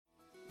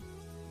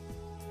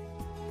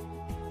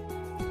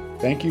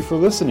Thank you for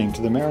listening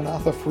to the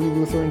Maranatha Free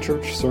Lutheran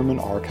Church Sermon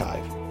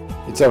Archive.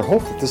 It's our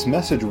hope that this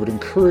message would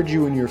encourage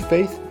you in your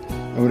faith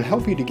and would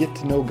help you to get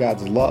to know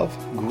God's love,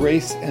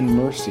 grace, and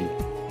mercy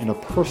in a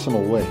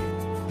personal way.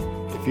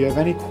 If you have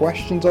any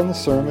questions on the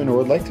sermon or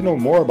would like to know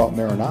more about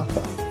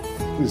Maranatha,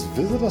 please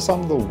visit us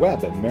on the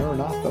web at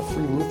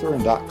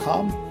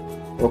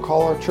maranathafreelutheran.com or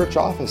call our church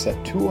office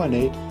at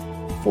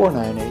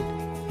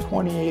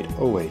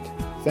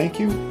 218-498-2808. Thank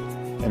you,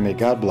 and may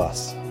God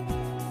bless.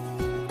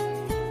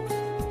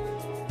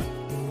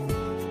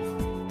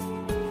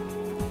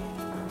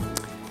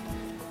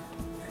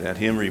 That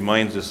hymn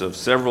reminds us of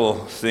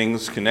several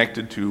things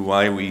connected to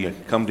why we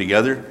come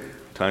together,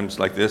 times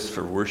like this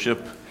for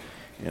worship.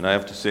 And I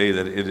have to say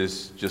that it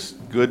is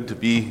just good to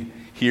be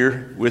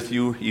here with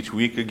you each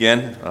week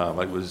again.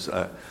 It was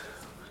a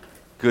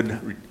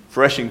good,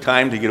 refreshing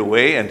time to get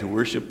away and to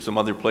worship some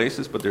other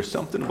places, but there's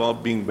something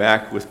about being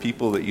back with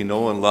people that you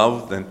know and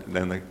love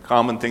and the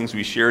common things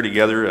we share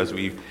together as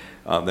we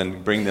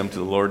then bring them to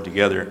the Lord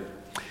together.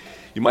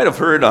 You might have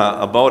heard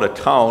about a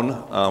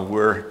town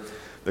where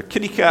the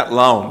Kitty Cat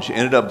Lounge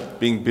ended up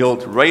being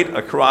built right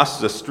across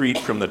the street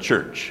from the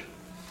church.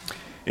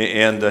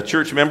 And the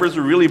church members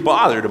were really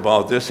bothered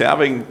about this,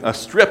 having a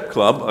strip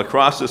club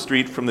across the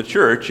street from the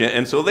church.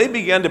 And so they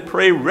began to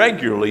pray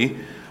regularly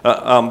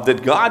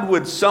that God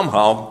would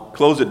somehow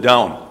close it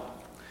down.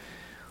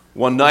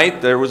 One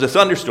night there was a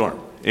thunderstorm,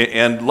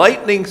 and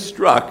lightning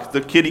struck the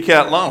Kitty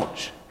Cat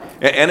Lounge,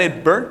 and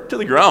it burnt to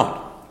the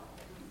ground.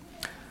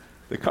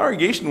 The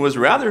congregation was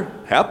rather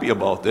happy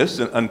about this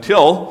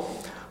until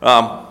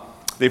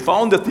they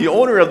found that the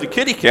owner of the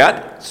kitty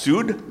cat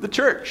sued the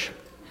church.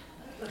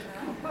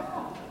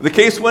 The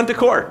case went to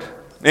court,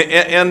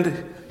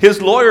 and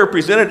his lawyer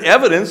presented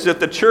evidence that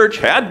the church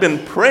had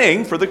been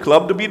praying for the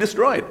club to be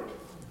destroyed.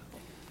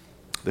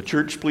 The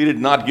church pleaded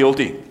not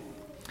guilty,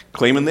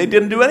 claiming they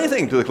didn't do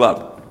anything to the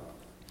club.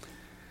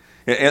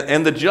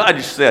 And the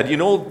judge said,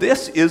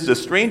 this is the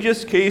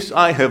strangest case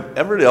I have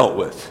ever dealt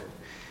with.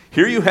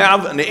 Here you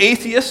have an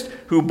atheist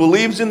who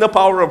believes in the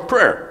power of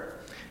prayer,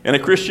 and a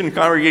Christian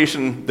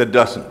congregation that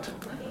doesn't.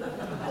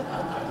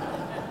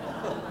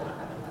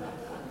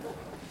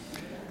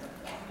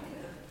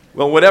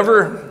 Well,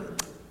 whatever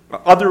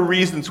other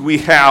reasons we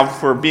have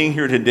for being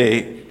here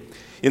today,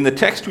 in the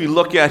text we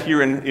look at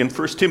here in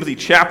 1 Timothy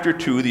chapter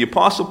 2, the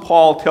Apostle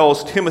Paul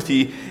tells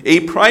Timothy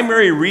a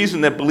primary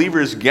reason that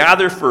believers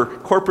gather for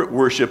corporate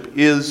worship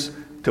is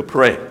to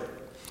pray,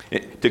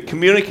 to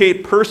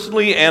communicate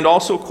personally and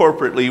also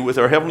corporately with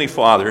our Heavenly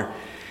Father.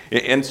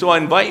 And so I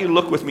invite you to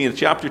look with me in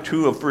chapter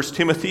 2 of 1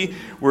 Timothy.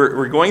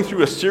 We're going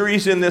through a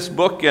series in this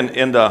book,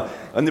 and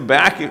on the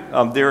back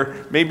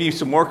there may be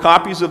some more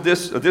copies of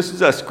this. This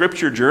is a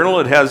scripture journal.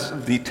 It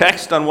has the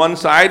text on one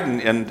side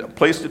and a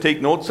place to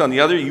take notes on the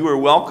other. You are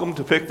welcome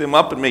to pick them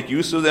up and make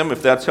use of them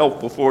if that's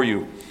helpful for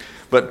you.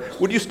 But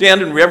would you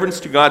stand in reverence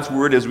to God's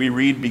word as we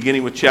read,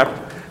 beginning with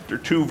chapter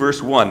 2, verse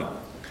 1.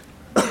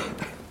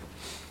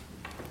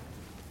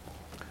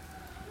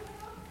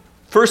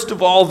 First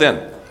of all,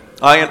 then,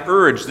 I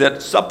urge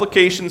that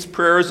supplications,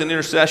 prayers, and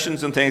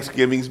intercessions and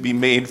thanksgivings be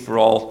made for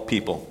all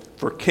people,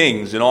 for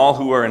kings and all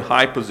who are in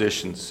high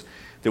positions,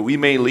 that we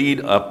may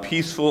lead a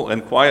peaceful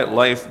and quiet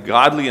life,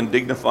 godly and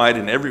dignified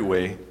in every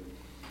way.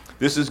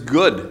 This is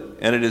good,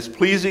 and it is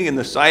pleasing in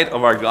the sight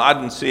of our God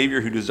and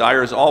Savior, who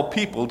desires all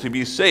people to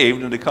be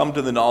saved and to come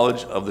to the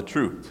knowledge of the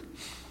truth.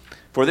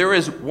 For there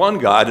is one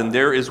God, and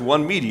there is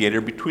one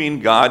mediator between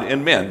God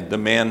and men, the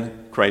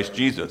man Christ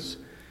Jesus,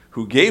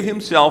 who gave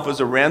himself as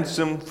a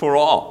ransom for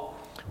all,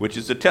 which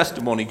is the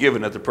testimony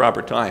given at the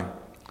proper time.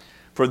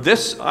 For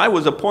this I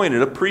was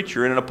appointed a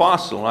preacher and an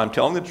apostle, and I'm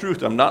telling the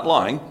truth, I'm not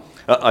lying,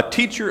 a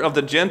teacher of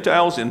the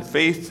Gentiles in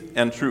faith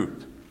and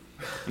truth.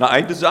 Now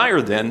I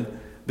desire then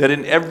that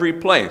in every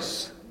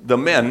place the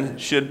men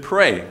should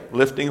pray,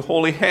 lifting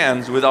holy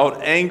hands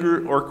without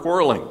anger or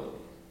quarreling.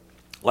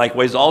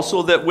 Likewise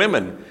also that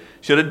women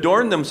should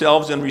adorn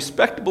themselves in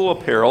respectable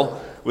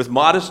apparel, with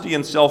modesty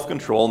and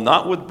self-control,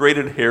 not with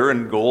braided hair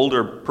and gold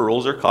or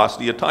pearls or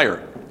costly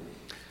attire,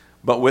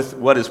 but with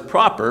what is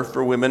proper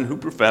for women who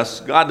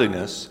profess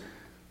godliness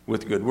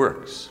with good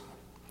works.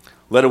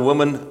 Let a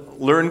woman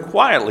learn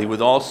quietly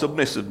with all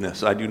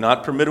submissiveness. I do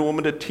not permit a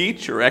woman to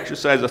teach or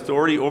exercise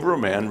authority over a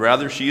man.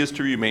 Rather, she is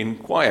to remain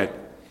quiet.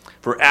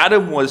 For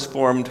Adam was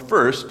formed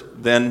first,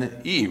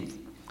 then Eve.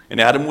 And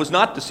Adam was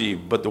not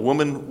deceived, but the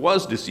woman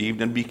was deceived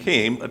and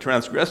became a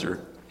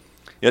transgressor.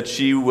 Yet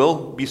she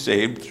will be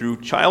saved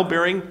through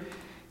childbearing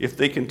if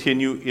they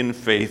continue in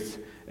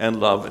faith and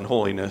love and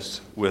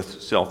holiness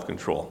with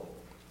self-control.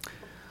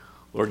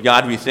 Lord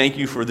God, we thank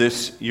you for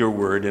this, your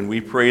word, and we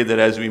pray that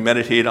as we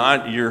meditate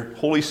on it, your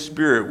Holy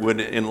Spirit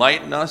would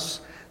enlighten us,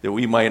 that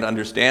we might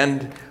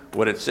understand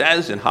what it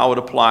says and how it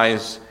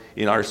applies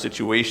in our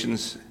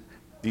situations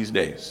these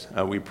days.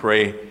 We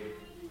pray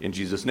in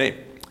Jesus' name.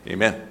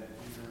 Amen.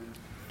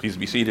 Please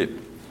be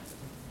seated.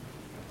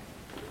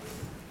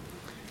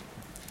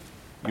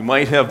 You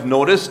might have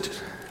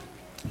noticed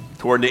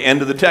toward the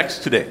end of the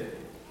text today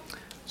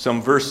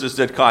some verses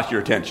that caught your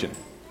attention.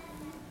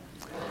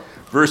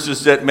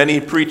 verses that many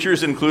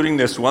preachers, including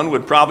this one,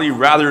 would probably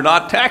rather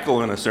not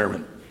tackle in a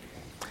sermon.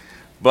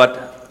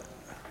 But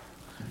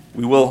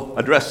we will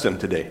address them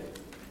today.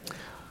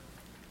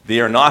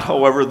 They are not,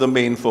 however, the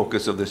main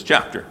focus of this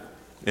chapter.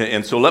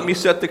 And so let me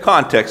set the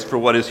context for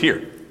what is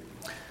here.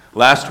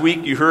 Last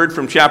week you heard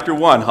from chapter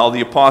 1 how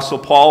the Apostle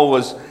Paul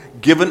was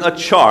given a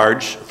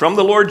charge from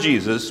the Lord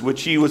Jesus,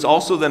 which he was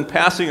also then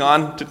passing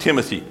on to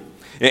Timothy.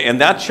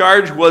 And that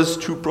charge was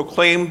to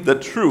proclaim the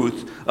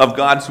truth of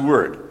God's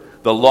word,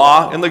 the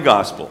law and the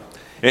gospel.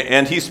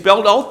 And he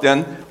spelled out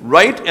then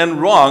right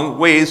and wrong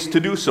ways to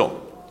do so.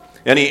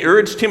 And he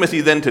urged Timothy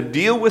then to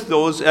deal with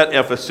those at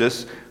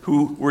Ephesus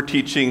who were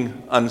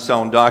teaching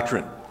unsound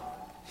doctrine.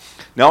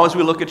 Now as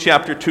we look at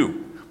chapter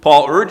 2,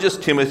 Paul urges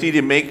Timothy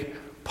to make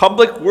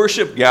public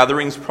worship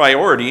gatherings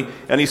priority,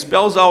 and he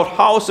spells out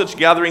how such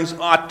gatherings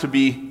ought to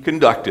be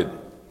conducted.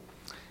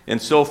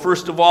 And so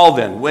first of all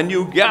then, when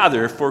you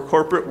gather for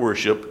corporate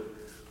worship,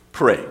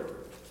 pray.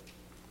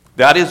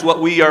 That is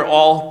what we are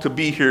all to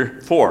be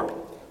here for,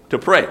 to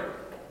pray.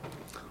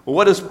 Well,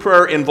 what does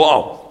prayer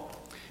involve?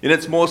 In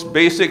its most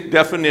basic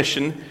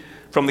definition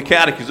from the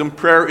Catechism,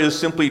 prayer is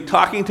simply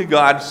talking to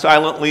God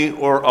silently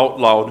or out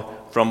loud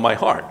from my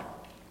heart.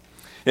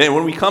 And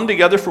when we come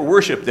together for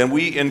worship, then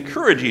we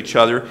encourage each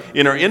other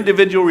in our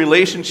individual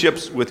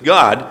relationships with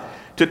God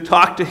to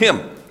talk to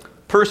Him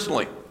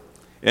personally.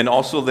 And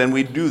also then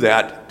we do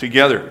that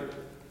together.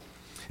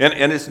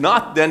 And it's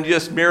not then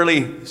just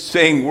merely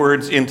saying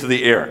words into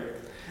the air,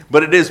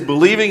 but it is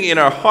believing in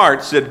our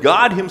hearts that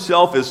God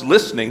Himself is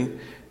listening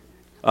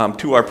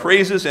to our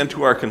praises and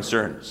to our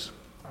concerns.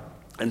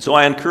 And so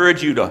I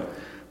encourage you to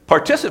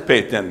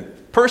participate then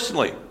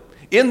personally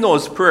in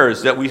those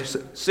prayers that we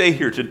say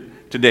here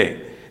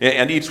today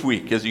and each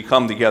week as you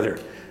come together.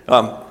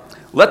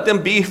 Let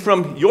them be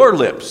from your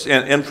lips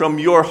and from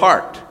your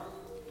heart.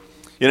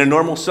 In a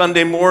normal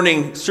Sunday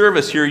morning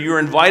service here, you're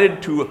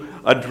invited to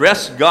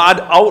address God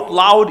out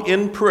loud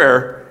in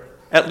prayer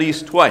at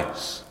least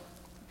twice.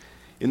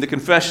 In the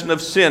confession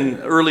of sin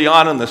early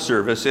on in the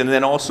service, and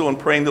then also in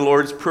praying the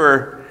Lord's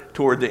Prayer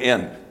toward the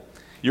end.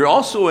 You're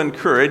also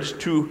encouraged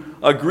to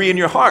agree in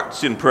your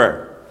hearts in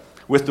prayer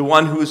with the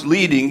one who is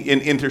leading in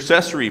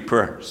intercessory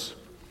prayers.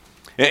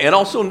 And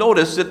also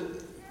notice that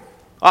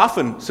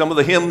often some of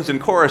the hymns and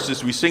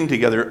choruses we sing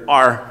together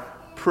are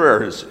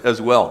prayers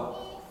as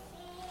well.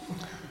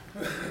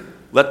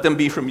 Let them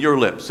be from your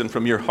lips and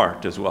from your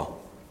heart as well.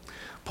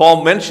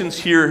 Paul mentions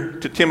here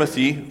to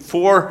Timothy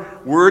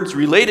 4 words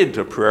related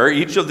to prayer.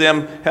 Each of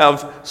them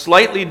have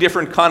slightly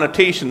different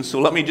connotations, so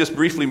let me just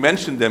briefly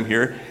mention them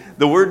here.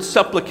 The word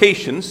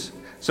supplications,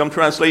 some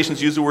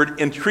translations use the word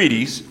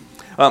entreaties.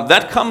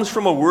 That comes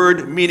from a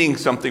word meaning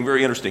something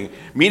very interesting,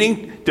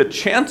 meaning to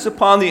chance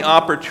upon the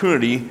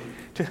opportunity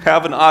to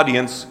have an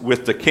audience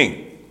with the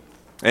king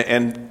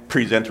and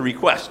present a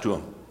request to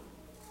him.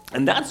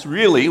 And that's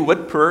really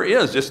what prayer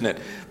is, isn't it?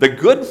 The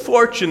good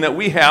fortune that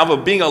we have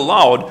of being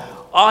allowed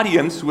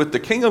audience with the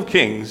King of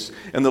Kings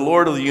and the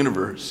Lord of the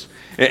universe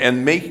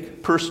and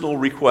make personal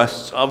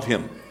requests of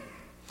him.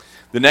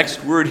 The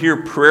next word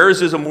here,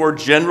 prayers, is a more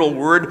general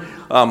word,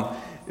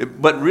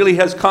 but really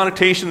has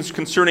connotations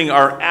concerning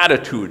our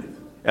attitude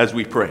as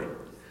we pray.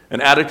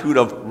 An attitude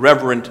of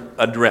reverent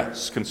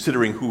address,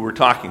 considering who we're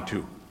talking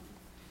to.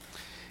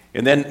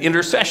 And then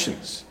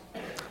intercessions.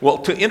 Well,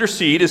 to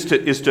intercede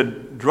is to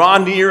draw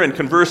near and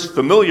converse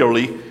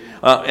familiarly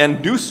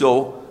and do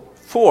so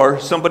for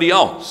somebody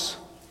else.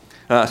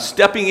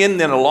 Stepping in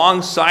then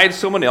alongside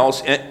someone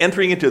else, and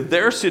entering into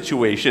their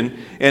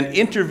situation and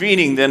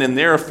intervening then in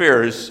their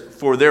affairs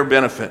for their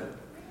benefit.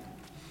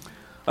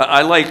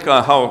 I like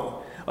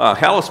how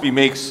Hallisby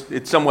makes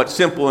it somewhat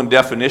simple in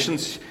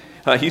definitions.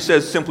 He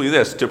says simply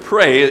this: to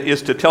pray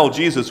is to tell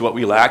Jesus what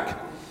we lack,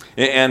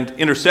 and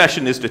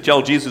intercession is to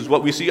tell Jesus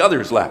what we see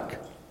others lack.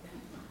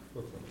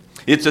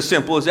 It's as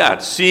simple as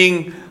that.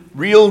 Seeing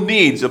real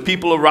needs of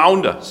people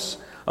around us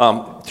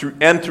and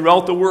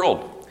throughout the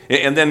world.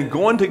 And then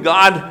going to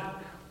God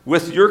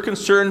with your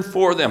concern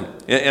for them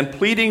and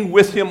pleading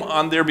with Him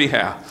on their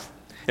behalf.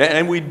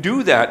 And we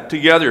do that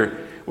together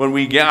when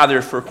we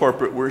gather for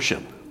corporate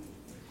worship.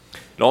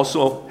 It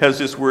also has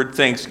this word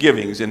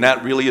thanksgivings, and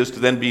that really is to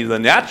then be the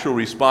natural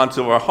response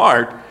of our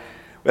heart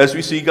as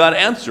we see God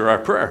answer our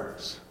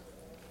prayers.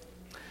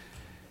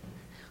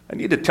 I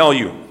need to tell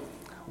you,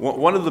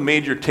 one of the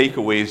major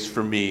takeaways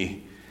for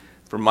me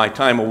from my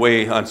time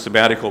away on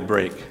sabbatical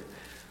break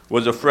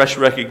was a fresh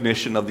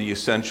recognition of the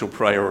essential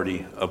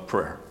priority of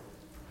prayer.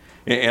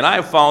 And I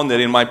have found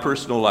that in my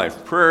personal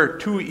life, prayer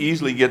too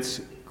easily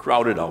gets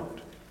crowded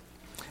out.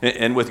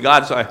 And with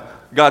God's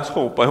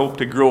hope, I hope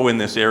to grow in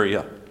this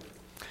area.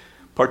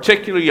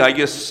 Particularly, I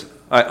guess,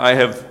 I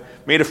have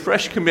made a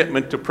fresh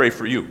commitment to pray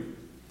for you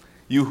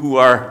who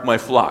are my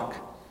flock.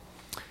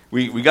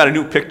 We got a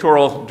new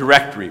pictorial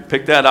directory.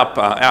 Pick that up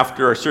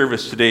after our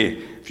service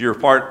today if you're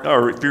part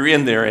or if you're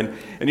in there. And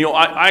you know,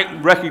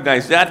 I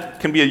recognize that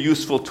can be a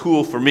useful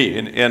tool for me.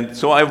 And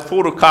so I've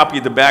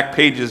photocopied the back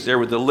pages there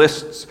with the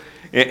lists.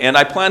 And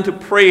I plan to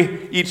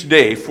pray each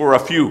day for a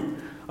few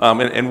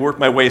and work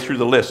my way through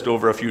the list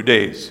over a few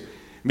days.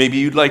 Maybe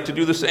you'd like to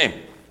do the same.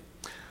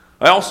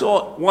 I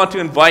also want to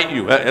invite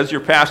you, as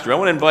your pastor, I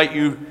want to invite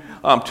you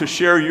to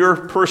share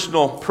your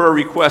personal prayer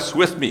requests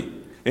with me.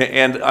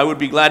 And I would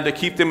be glad to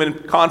keep them in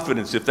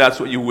confidence if that's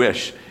what you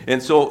wish.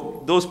 And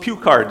so those pew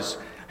cards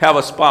have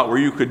a spot where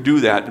you could do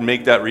that and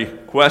make that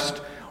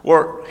request,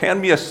 or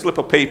hand me a slip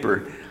of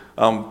paper.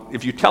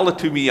 If you tell it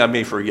to me, I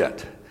may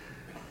forget.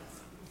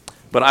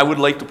 But I would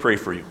like to pray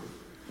for you.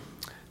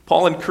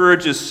 Paul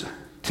encourages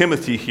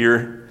Timothy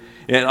here,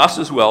 and us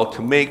as well,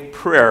 to make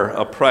prayer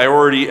a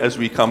priority as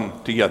we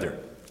come together.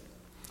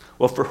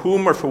 Well, for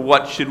whom or for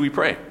what should we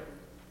pray?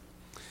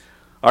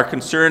 Our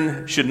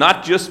concern should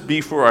not just be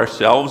for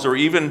ourselves or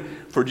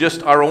even for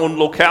just our own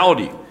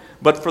locality,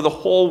 but for the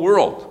whole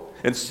world.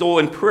 And so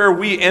in prayer,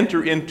 we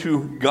enter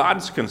into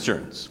God's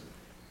concerns.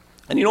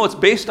 And you know, it's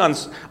based on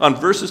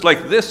verses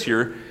like this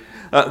here,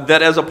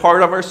 that as a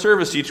part of our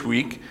service each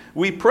week,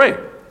 we pray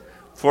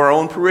for our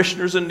own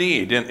parishioners in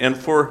need and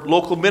for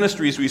local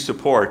ministries we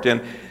support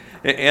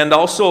and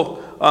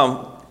also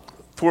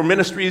for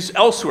ministries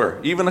elsewhere,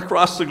 even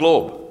across the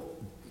globe.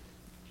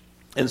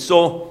 And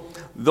so,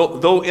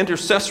 though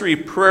intercessory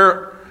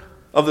prayer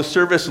of the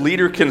service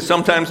leader can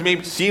sometimes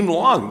maybe seem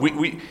long,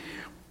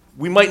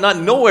 we might not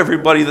know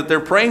everybody that they're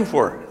praying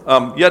for,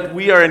 yet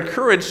we are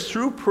encouraged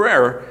through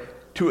prayer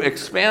to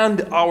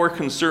expand our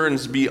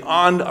concerns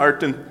beyond our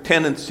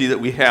tendency that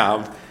we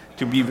have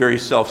to be very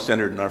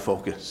self-centered in our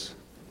focus.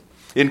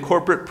 In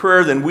corporate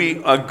prayer, then,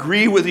 we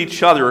agree with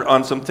each other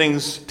on some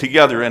things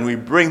together, and we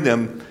bring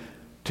them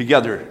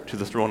together to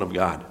the throne of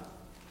God.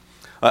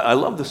 I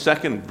love the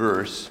second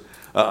verse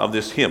of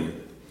this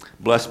hymn,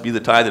 "Blessed be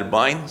the tie that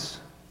binds."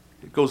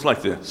 It goes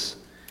like this: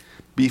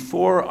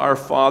 "Before our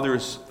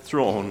Father's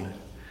throne,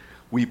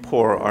 we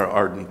pour our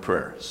ardent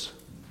prayers.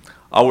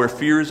 Our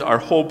fears, our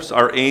hopes,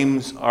 our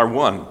aims are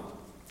one,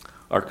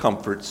 our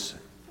comforts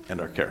and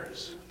our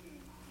cares."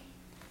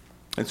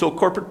 And so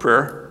corporate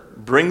prayer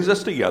brings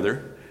us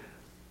together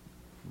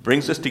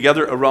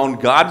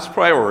around God's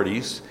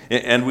priorities,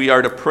 and we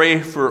are to pray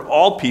for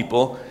all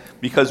people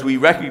because we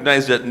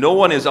recognize that no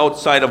one is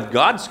outside of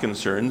God's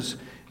concerns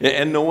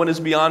and no one is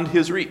beyond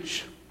his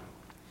reach.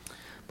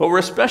 But we're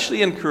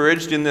especially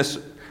encouraged in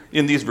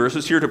these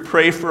verses here to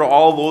pray for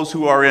all those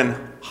who are in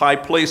high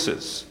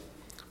places,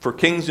 for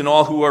kings and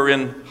all who are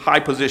in high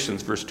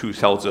positions, verse 2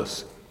 tells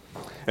us.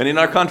 And in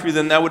our country,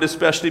 then, that would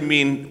especially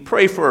mean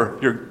pray for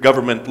your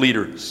government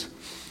leaders.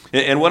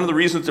 And one of the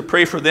reasons to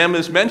pray for them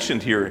is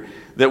mentioned here,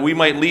 that we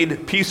might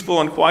lead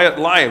peaceful and quiet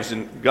lives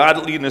in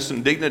godliness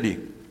and dignity.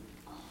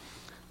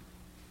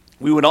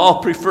 We would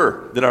all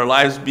prefer that our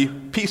lives be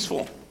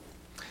peaceful.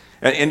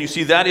 And you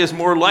see, that is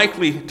more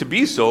likely to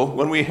be so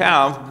when we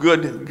have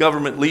good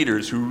government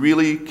leaders who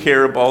really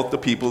care about the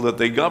people that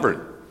they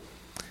govern,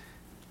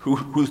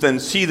 who then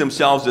see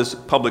themselves as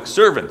public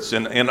servants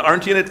and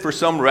aren't in it for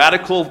some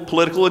radical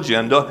political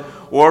agenda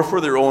or for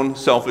their own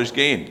selfish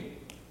gain.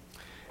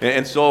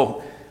 And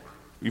so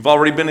you've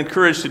already been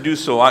encouraged to do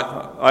so.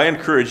 I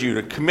encourage you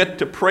to commit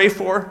to pray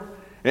for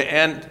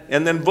and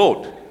then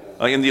vote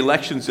in the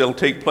elections that will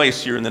take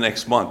place here in the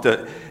next month,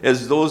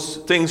 as those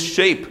things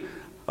shape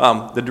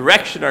the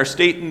direction our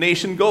state and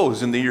nation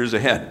goes in the years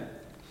ahead.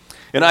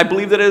 And I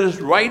believe that it is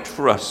right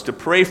for us to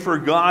pray for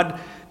God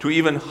to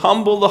even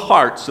humble the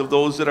hearts of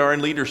those that are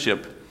in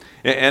leadership,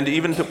 and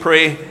even to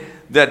pray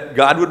that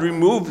God would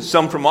remove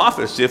some from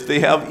office if they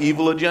have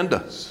evil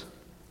agendas.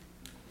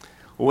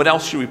 Well, what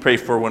else should we pray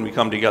for when we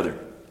come together?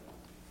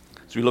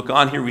 As we look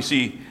on here, we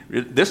see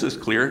this is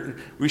clear.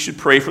 We should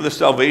pray for the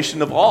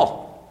salvation of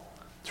all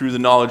through the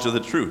knowledge of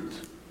the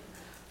truth.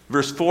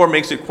 Verse 4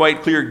 makes it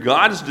quite clear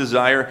God's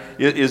desire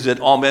is that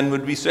all men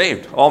would be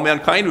saved, all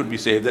mankind would be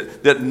saved,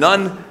 that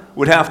none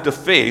would have to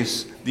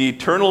face the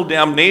eternal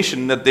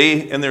damnation that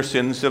they and their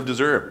sins have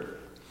deserved.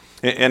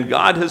 And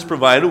God has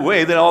provided a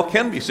way that all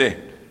can be saved.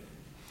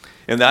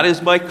 And that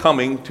is by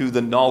coming to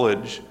the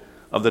knowledge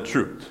of the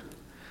truth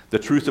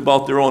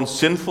about their own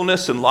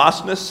sinfulness and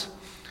lostness,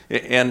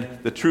 and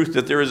the truth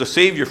that there is a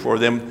Savior for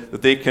them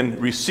that they can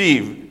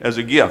receive as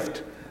a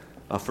gift,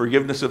 a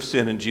forgiveness of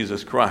sin in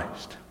Jesus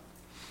Christ.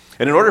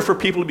 And in order for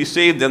people to be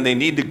saved, then they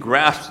need to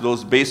grasp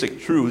those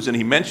basic truths. And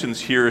he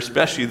mentions here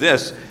especially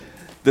this,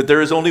 that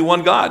there is only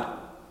one God.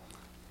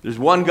 There's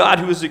one God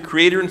who is the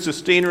creator and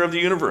sustainer of the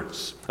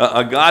universe,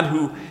 a God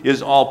who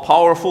is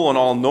all-powerful and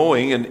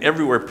all-knowing and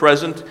everywhere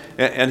present,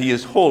 and he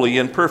is holy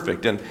and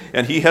perfect. And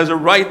he has a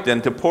right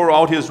then to pour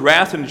out his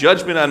wrath and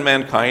judgment on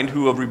mankind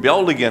who have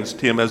rebelled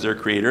against him as their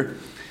creator.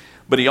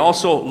 But he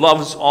also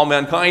loves all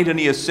mankind, and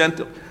he has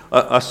sent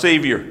a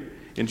Savior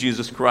in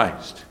Jesus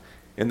Christ.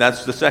 And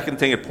that's the second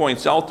thing it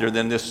points out there,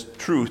 then, this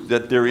truth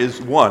that there is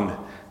one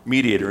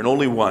mediator and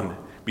only one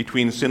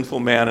between sinful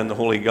man and the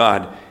holy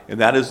God, and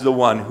that is the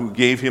one who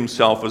gave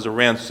himself as a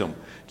ransom.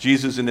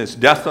 Jesus, in his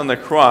death on the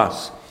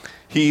cross,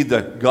 he,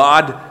 the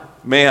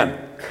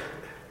God-man,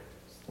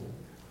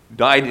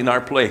 died in our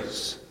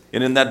place.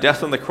 And in that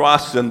death on the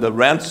cross, then the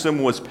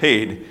ransom was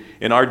paid,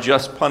 and our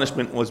just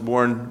punishment was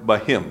borne by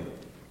him.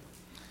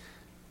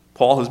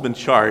 Paul has been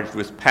charged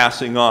with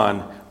passing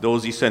on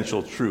those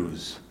essential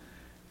truths,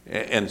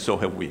 and so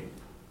have we.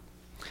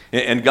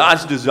 And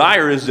God's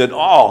desire is that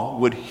all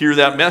would hear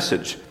that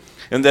message,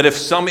 and that if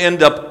some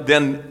end up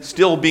then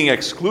still being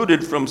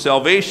excluded from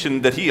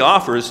salvation that he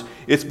offers,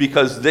 it's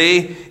because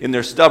they, in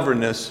their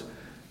stubbornness,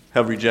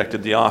 have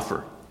rejected the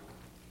offer.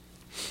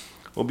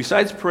 Well,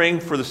 besides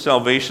praying for the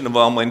salvation of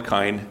all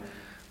mankind,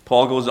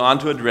 Paul goes on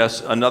to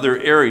address another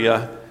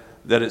area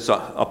that it's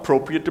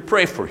appropriate to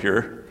pray for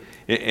here,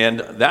 and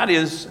that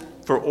is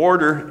for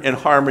order and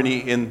harmony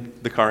in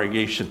the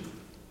congregation.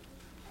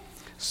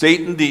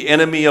 Satan, the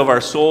enemy of our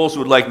souls,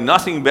 would like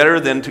nothing better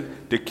than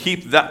to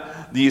keep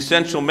the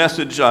essential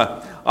message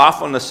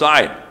off on the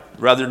side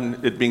rather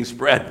than it being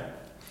spread.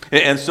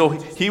 And so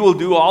he will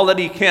do all that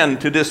he can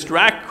to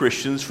distract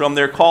Christians from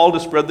their call to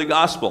spread the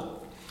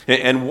gospel.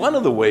 And one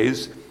of the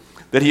ways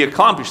that he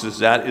accomplishes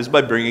that is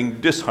by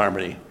bringing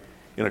disharmony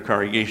in a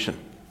congregation.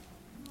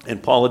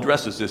 And Paul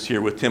addresses this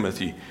here with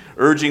Timothy,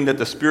 urging that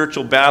the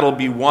spiritual battle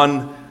be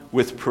won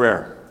with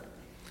prayer.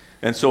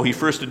 And so he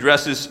first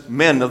addresses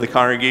men of the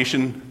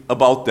congregation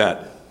about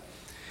that.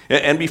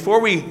 And before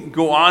we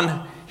go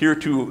on here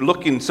to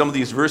look in some of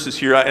these verses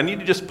here, I need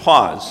to just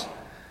pause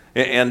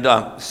and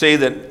say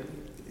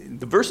that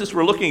the verses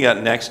we're looking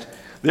at next,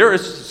 there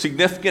is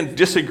significant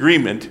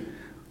disagreement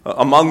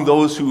among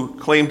those who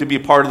claim to be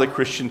part of the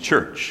Christian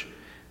church.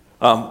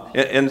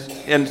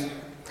 And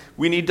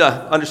we need to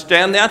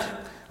understand that.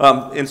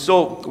 And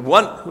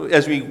so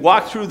as we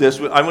walk through this,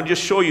 I want to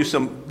just show you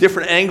some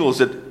different angles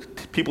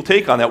that people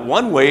take on that.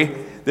 One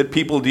way that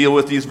people deal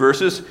with these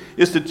verses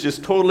is to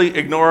just totally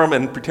ignore them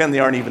and pretend they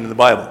aren't even in the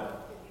Bible.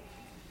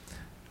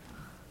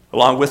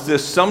 Along with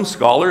this, some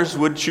scholars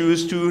would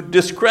choose to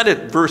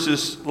discredit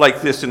verses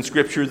like this in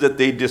Scripture that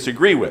they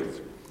disagree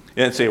with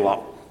and say,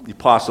 well, the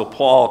Apostle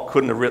Paul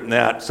couldn't have written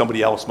that.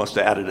 Somebody else must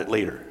have added it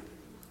later.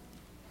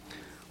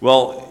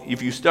 Well,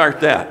 if you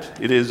start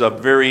that, it is a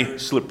very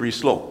slippery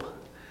slope.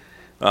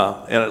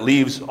 And it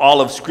leaves all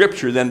of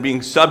Scripture then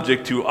being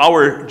subject to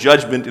our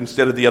judgment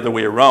instead of the other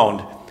way around,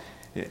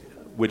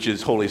 which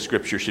is Holy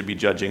Scripture should be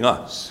judging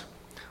us.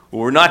 Well,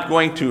 we're not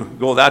going to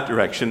go that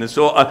direction. And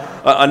so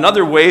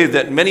another way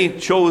that many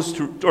choose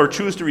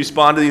to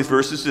respond to these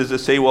verses is to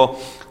say,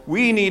 well,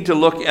 we need to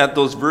look at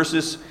those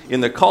verses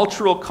in the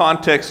cultural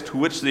context to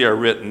which they are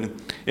written.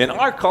 And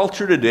our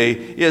culture today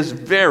is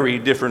very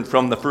different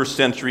from the first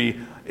century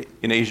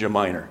in Asia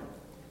Minor.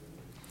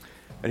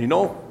 And you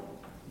know,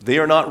 they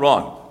are not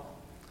wrong.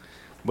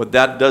 But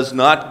that does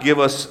not give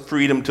us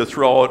freedom to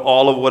throw out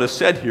all of what is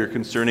said here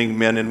concerning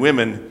men and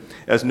women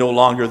as no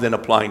longer than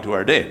applying to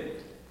our day.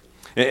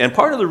 And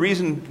part of the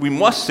reason we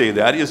must say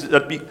that is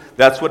that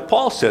that's what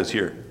Paul says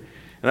here.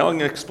 And I'm going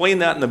to explain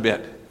that in a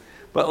bit.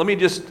 But let me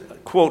just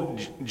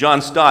quote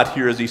John Stott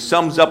here as he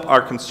sums up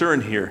our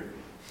concern here.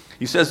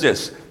 He says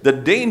this: the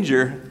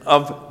danger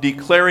of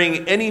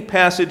declaring any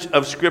passage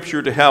of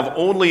Scripture to have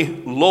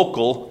only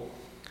local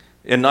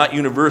and not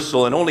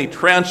universal, and only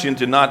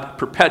transient and not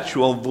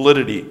perpetual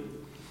validity,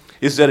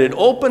 is that it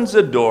opens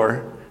the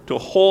door to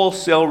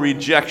wholesale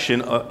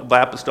rejection of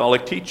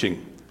apostolic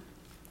teaching,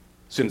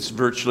 since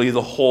virtually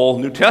the whole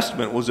New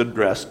Testament was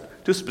addressed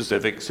to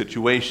specific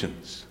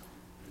situations.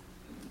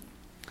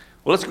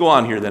 Well, let's go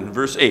on here then,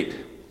 verse 8.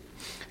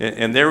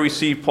 And there we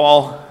see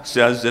Paul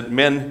says that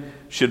men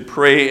should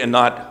pray and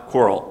not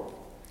quarrel.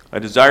 I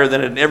desire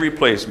that in every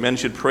place men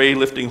should pray,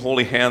 lifting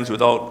holy hands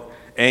without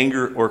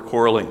anger or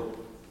quarreling.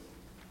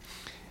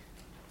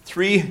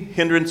 3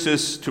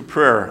 hindrances to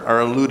prayer are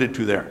alluded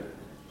to there: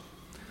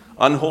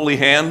 unholy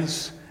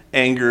hands,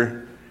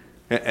 anger,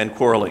 and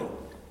quarreling.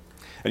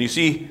 And you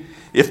see,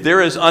 if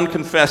there is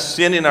unconfessed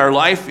sin in our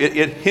life, it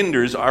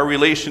hinders our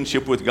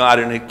relationship with God,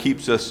 and it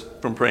keeps us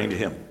from praying to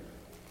Him.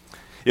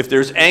 If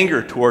there's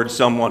anger towards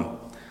someone,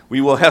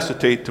 we will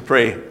hesitate to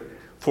pray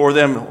for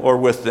them or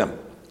with them.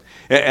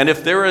 And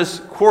if there is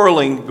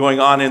quarreling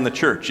going on in the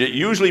church, it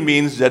usually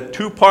means that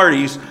two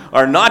parties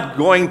are not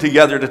going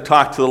together to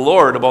talk to the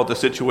Lord about the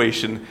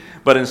situation,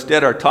 but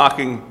instead are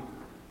talking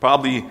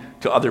probably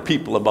to other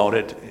people about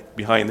it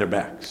behind their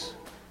backs.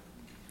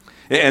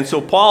 And so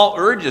Paul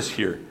urges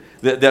here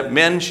that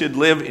men should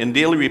live in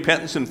daily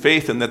repentance and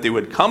faith, and that they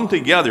would come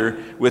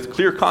together with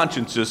clear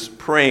consciences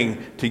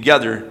praying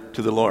together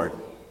to the Lord.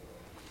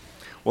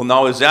 Well,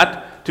 now, is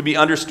that to be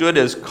understood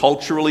as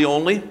culturally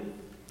only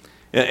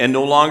and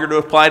no longer to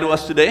apply to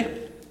us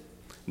today?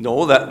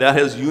 No, that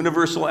has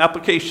universal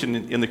application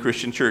in the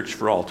Christian church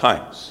for all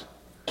times.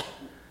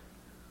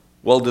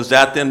 Well, does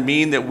that then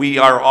mean that we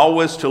are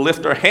always to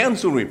lift our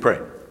hands when we pray?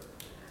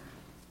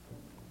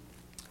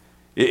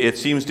 It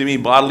seems to me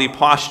bodily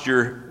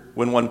posture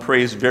when one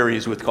prays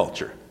varies with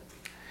culture.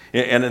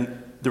 And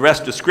in the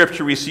rest of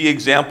Scripture, we see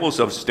examples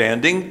of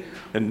standing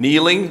and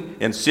kneeling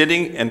and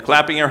sitting and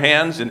clapping our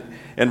hands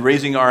and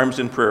raising arms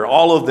in prayer.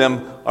 All of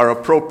them are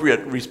appropriate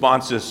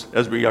responses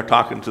as we are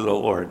talking to the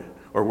Lord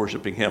or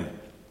worshiping Him.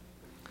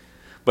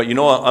 But you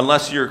know,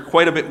 unless you're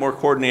quite a bit more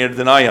coordinated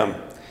than I am,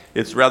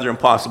 it's rather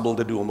impossible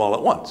to do them all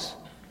at once.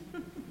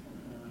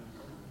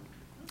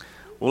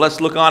 Well,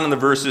 let's look on in the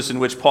verses in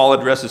which Paul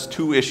addresses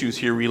two issues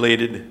here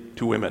related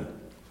to women: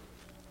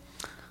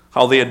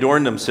 how they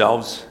adorn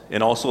themselves,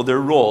 and also their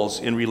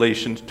roles in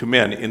relation to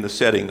men in the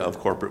setting of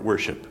corporate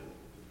worship.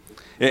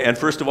 And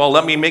first of all,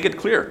 let me make it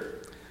clear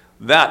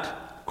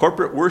that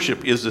corporate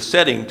worship is the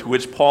setting to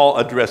which Paul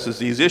addresses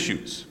these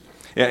issues.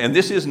 And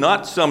this is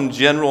not some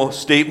general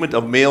statement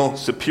of male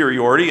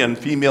superiority and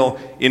female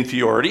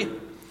inferiority.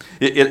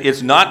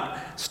 It's not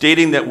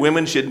stating that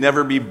women should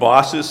never be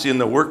bosses in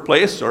the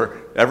workplace or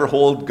ever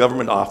hold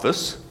government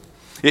office.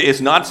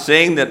 It's not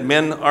saying that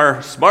men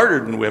are smarter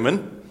than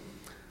women,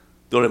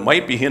 though it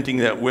might be hinting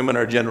that women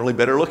are generally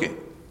better looking.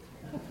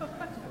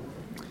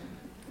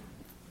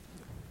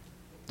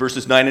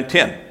 Verses 9 and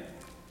 10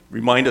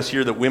 remind us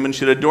here that women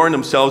should adorn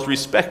themselves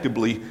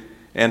respectably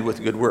and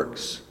with good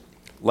works.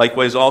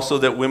 Likewise also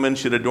that women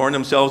should adorn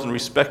themselves in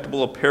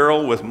respectable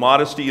apparel with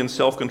modesty and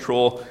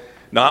self-control,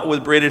 not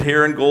with braided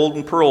hair and gold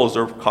and pearls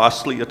or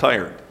costly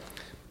attire,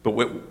 but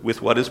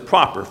with what is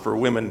proper for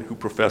women who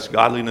profess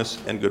godliness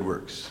and good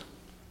works.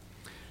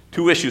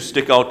 Two issues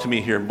stick out to me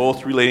here,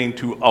 both relating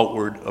to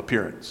outward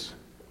appearance.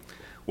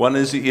 One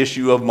is the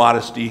issue of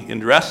modesty in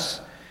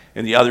dress,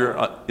 and the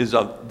other is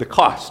of the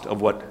cost of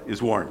what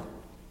is worn.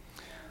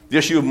 The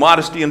issue of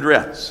modesty in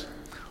dress.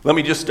 Let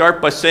me just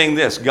start by saying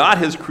this. God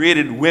has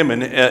created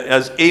women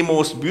as a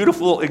most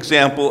beautiful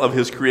example of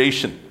his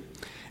creation.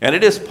 And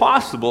it is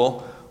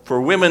possible for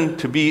women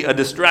to be a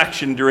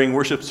distraction during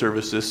worship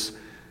services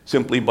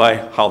simply by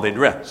how they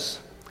dress,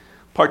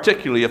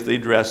 particularly if they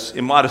dress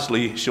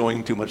immodestly,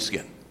 showing too much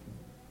skin.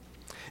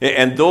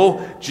 And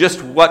though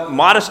just what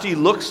modesty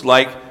looks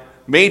like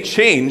may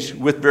change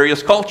with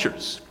various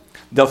cultures,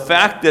 the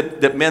fact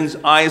that men's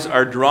eyes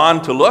are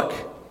drawn to look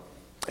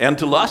and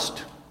to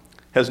lust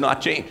has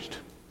not changed.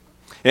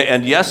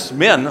 And yes,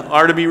 men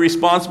are to be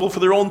responsible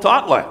for their own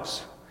thought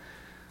lives.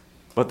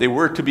 But they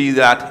were to be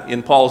that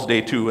in Paul's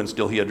day too, and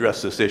still he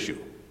addressed this issue.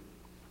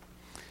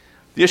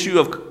 The issue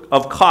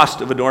of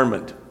cost of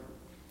adornment.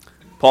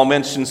 Paul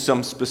mentions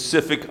some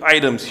specific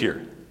items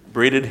here: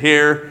 braided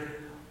hair,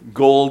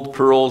 gold,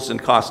 pearls,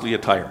 and costly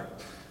attire.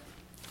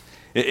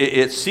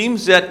 It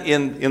seems that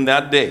in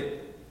that day,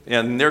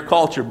 and in their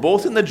culture,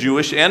 both in the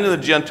Jewish and in the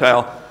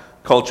Gentile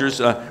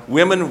cultures,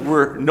 women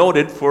were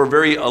noted for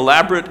very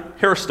elaborate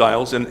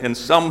hairstyles, and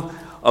some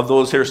of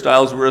those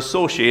hairstyles were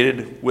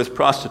associated with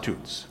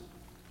prostitutes.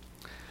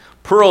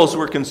 Pearls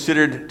were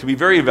considered to be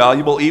very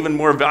valuable, even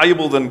more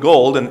valuable than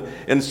gold,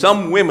 and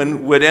some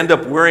women would end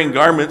up wearing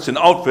garments and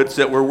outfits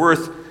that were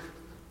worth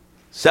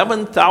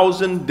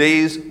 7,000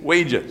 days'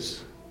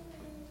 wages.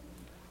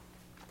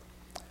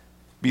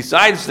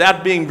 Besides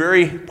that being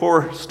very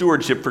poor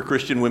stewardship for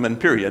Christian women,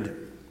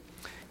 period,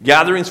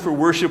 gatherings for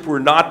worship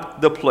were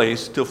not the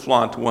place to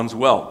flaunt one's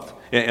wealth.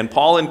 And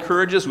Paul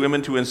encourages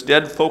women to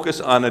instead focus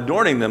on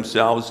adorning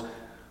themselves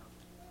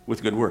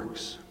with good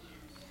works.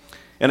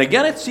 And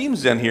again, it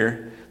seems then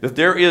here that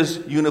there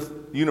is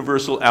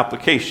universal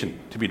application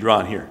to be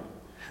drawn here.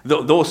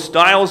 Those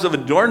styles of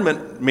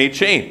adornment may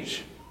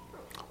change.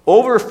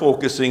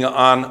 Over-focusing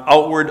on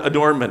outward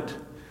adornment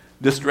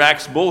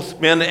distracts both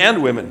men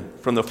and women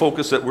from the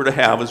focus that we're to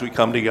have as we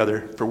come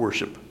together for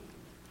worship.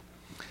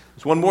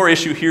 There's one more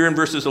issue here in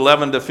verses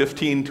 11 to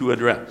 15 to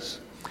address.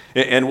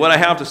 And what I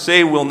have to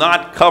say will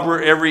not cover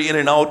every in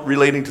and out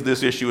relating to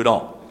this issue at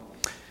all.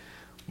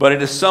 But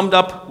it is summed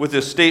up with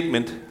this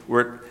statement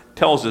where it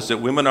tells us that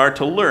women are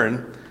to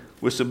learn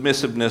with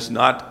submissiveness,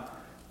 not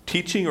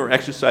teaching or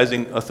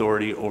exercising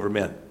authority over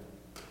men.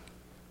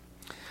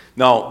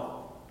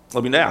 Now,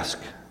 let me ask,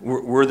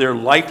 were there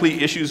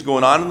likely issues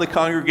going on in the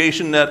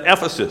congregation at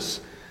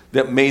Ephesus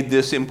that made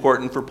this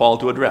important for Paul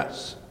to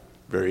address?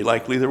 Very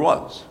likely there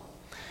was.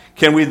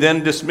 Can we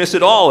then dismiss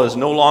it all as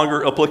no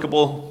longer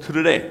applicable to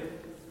today?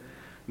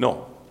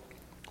 No.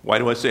 Why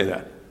do I say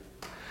that?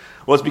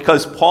 Well, it's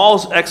because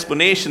Paul's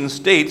explanation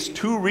states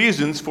two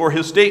reasons for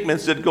his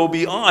statements that go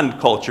beyond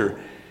culture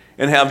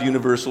and have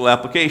universal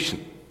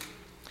application.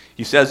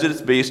 He says that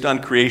it's based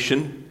on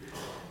creation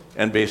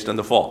and based on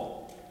the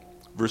fall.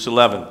 Verse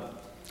 11,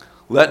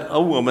 let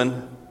a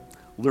woman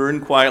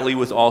learn quietly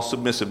with all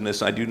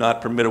submissiveness. I do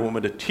not permit a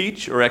woman to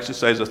teach or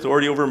exercise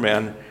authority over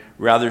men.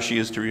 Rather, she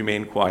is to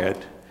remain quiet.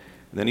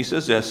 And then he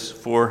says this,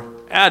 for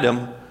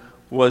Adam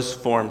was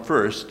formed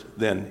first,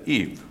 then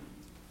Eve.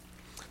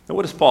 Now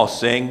what is Paul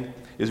saying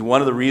is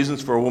one of the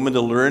reasons for a woman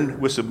to learn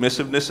with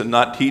submissiveness and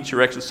not teach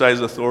or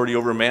exercise authority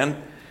over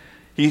man?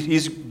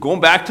 He's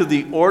going back to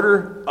the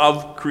order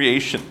of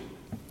creation.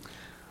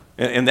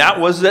 And that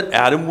was that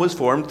Adam was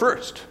formed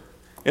first,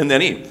 and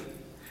then Eve.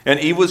 And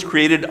Eve was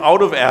created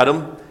out of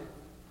Adam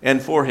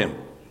and for him.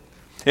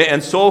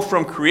 And so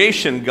from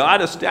creation,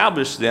 God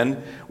established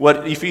then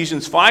what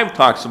Ephesians 5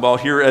 talks about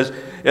here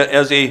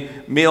as a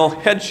male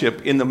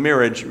headship in the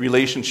marriage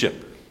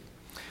relationship.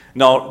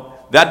 Now,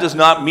 that does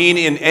not mean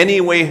in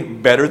any way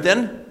better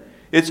than.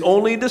 It's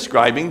only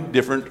describing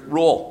different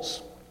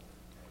roles.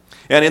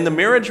 And in the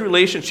marriage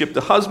relationship,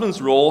 the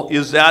husband's role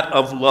is that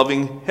of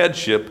loving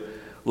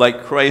headship,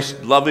 like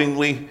Christ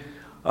lovingly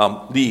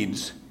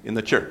leads in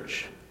the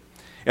church.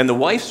 And the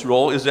wife's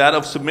role is that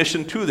of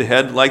submission to the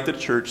head, like the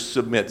church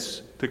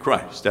submits to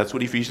Christ. That's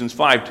what Ephesians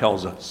 5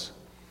 tells us.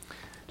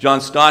 John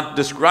Stott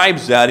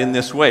describes that in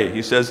this way.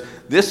 He says,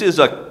 this is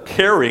a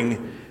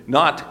caring,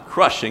 not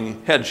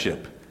crushing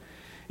headship.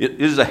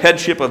 It is a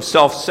headship of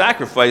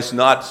self-sacrifice,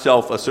 not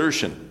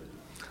self-assertion,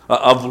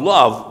 of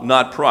love,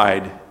 not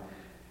pride,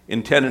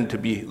 intended to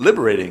be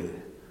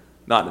liberating,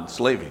 not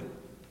enslaving.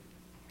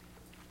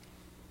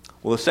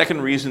 Well, the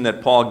second reason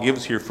that Paul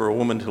gives here for a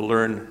woman to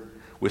learn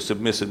with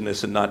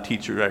submissiveness and not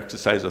teach or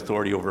exercise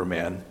authority over a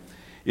man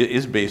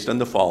is based on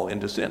the fall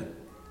into sin.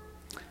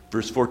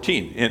 Verse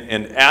 14,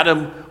 and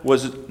Adam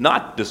was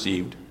not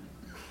deceived,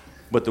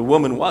 but the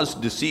woman was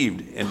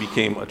deceived and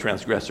became a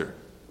transgressor.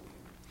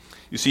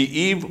 You see,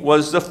 Eve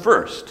was the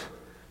first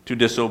to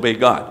disobey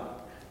God,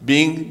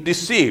 being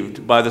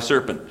deceived by the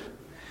serpent.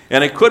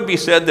 And it could be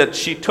said that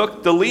she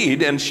took the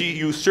lead and she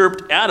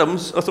usurped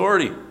Adam's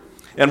authority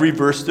and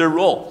reversed their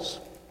roles.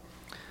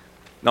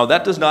 Now,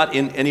 that does not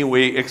in any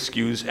way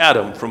excuse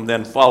Adam from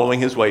then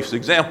following his wife's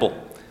example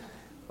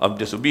of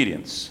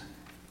disobedience.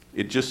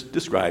 It just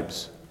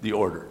describes the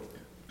order.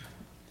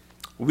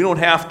 We don't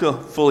have to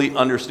fully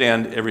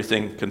understand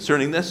everything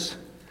concerning this,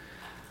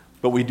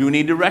 but we do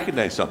need to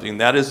recognize something,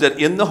 and that is that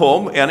in the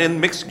home and in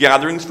mixed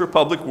gatherings for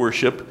public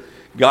worship,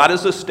 God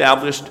has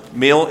established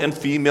male and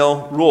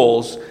female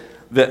roles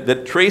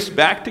that trace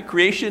back to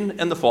creation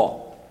and the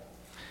fall.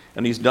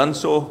 And he's done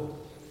so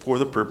for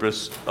the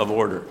purpose of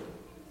order.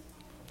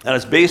 And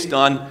it's based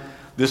on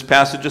this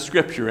passage of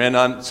Scripture and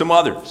on some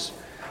others,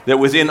 that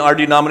within our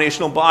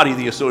denominational body,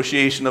 the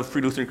Association of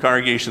Free Lutheran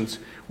Congregations,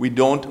 we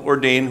don't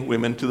ordain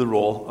women to the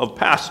role of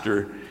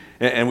pastor,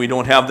 and we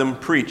don't have them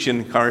preach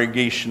in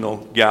congregational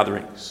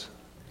gatherings.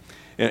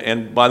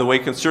 And by the way,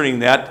 concerning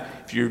that,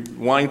 if you're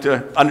wanting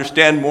to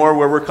understand more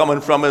where we're coming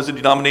from as a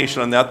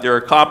denomination on that, there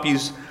are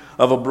copies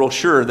of a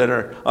brochure that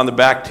are on the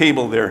back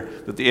table there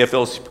that the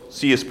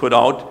AFLC has put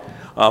out,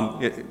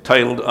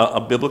 titled A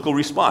Biblical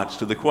Response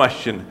to the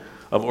Question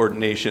of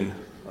Ordination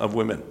of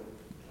Women.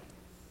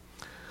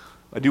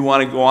 I do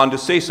want to go on to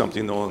say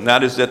something, though, and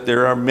that is that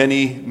there are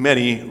many,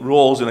 many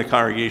roles in a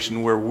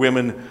congregation where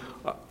women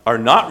are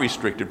not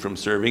restricted from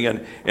serving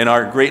and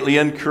are greatly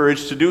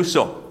encouraged to do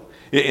so,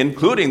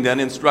 including then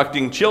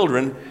instructing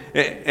children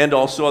and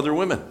also other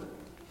women.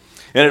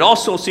 And it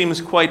also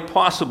seems quite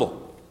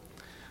possible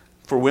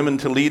for women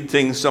to lead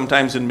things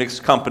sometimes in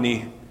mixed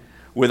company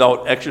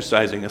without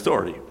exercising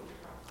authority.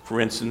 For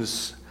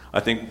instance, I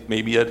think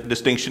maybe a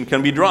distinction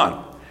can be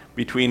drawn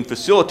between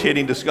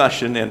facilitating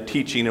discussion and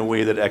teaching in a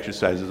way that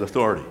exercises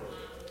authority.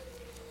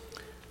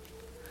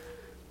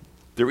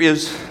 There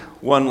is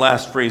one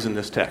last phrase in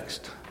this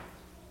text.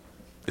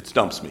 It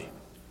stumps me.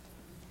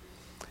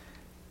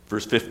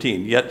 Verse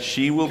 15, yet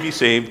she will be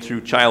saved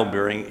through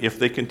childbearing if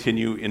they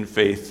continue in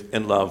faith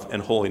and love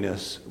and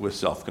holiness with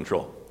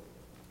self-control.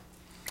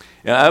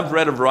 And I've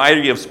read a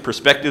variety of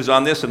perspectives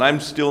on this, and I'm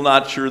still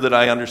not sure that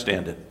I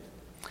understand it.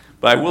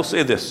 But I will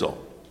say this, though.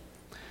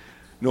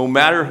 No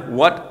matter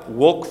what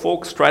woke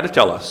folks try to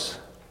tell us,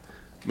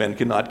 men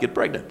cannot get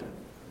pregnant.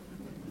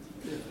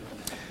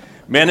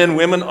 Men and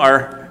women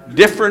are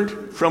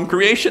different from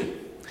creation.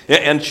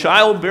 And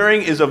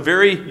childbearing is a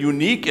very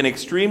unique and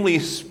extremely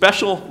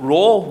special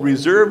role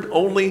reserved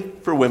only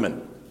for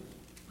women.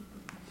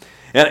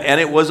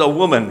 And it was a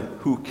woman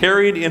who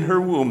carried in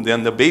her womb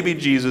then the baby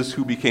Jesus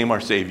who became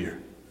our Savior.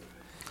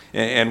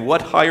 And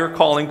what higher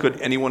calling could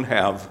anyone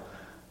have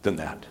than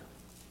that?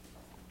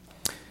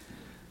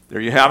 There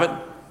you have it.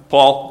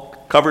 Paul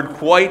covered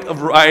quite a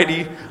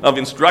variety of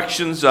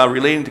instructions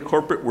relating to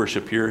corporate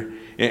worship here,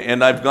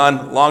 and I've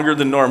gone longer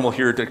than normal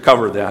here to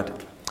cover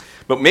that.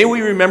 But may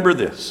we remember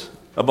this,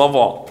 above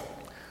all,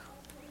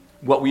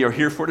 what we are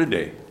here for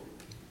today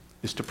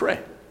is to pray,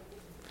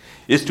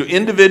 is to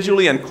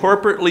individually and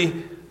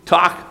corporately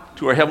talk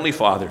to our Heavenly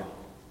Father.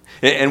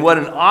 And what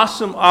an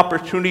awesome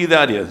opportunity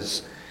that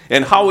is,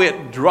 and how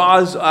it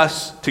draws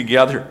us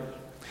together.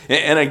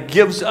 And it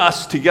gives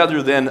us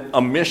together then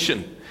a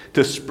mission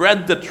to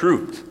spread the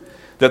truth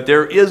that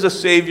there is a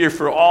Savior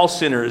for all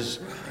sinners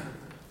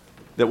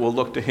that will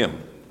look to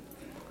Him,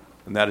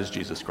 and that is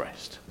Jesus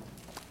Christ.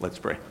 Let's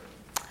pray.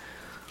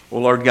 Oh,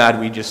 Lord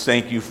God, we just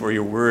thank you for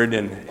your word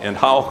and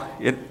how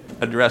it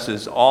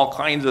addresses all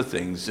kinds of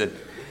things that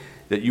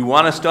you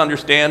want us to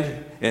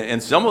understand,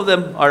 and some of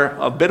them are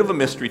a bit of a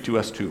mystery to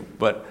us too.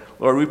 But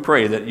Lord, we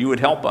pray that you would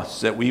help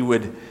us, that we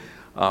would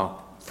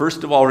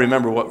first of all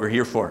remember what we're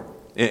here for.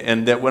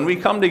 And that when we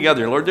come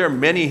together, Lord, there are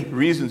many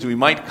reasons we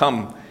might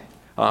come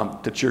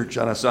to church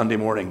on a Sunday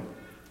morning.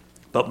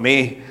 But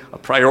may a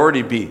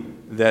priority be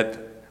that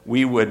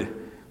we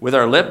would, with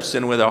our lips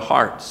and with our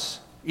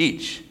hearts,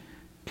 each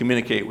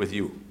communicate with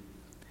you.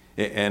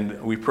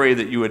 And we pray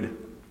that you would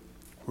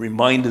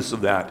remind us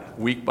of that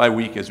week by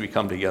week as we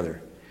come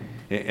together.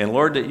 And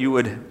Lord, that you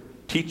would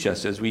teach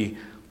us as we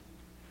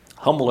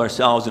humble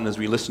ourselves and as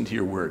we listen to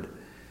your word.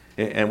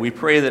 And we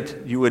pray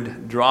that you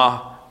would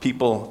draw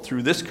people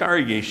through this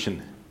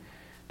congregation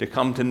to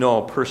come to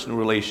know a personal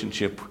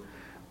relationship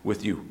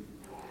with you.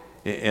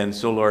 And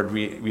so, Lord,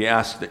 we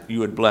ask that you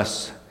would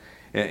bless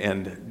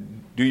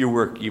and do your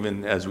work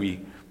even as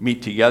we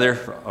meet together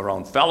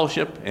around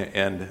fellowship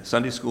and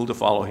Sunday school to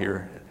follow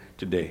here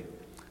today.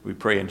 We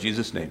pray in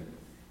Jesus' name.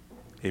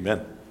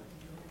 Amen.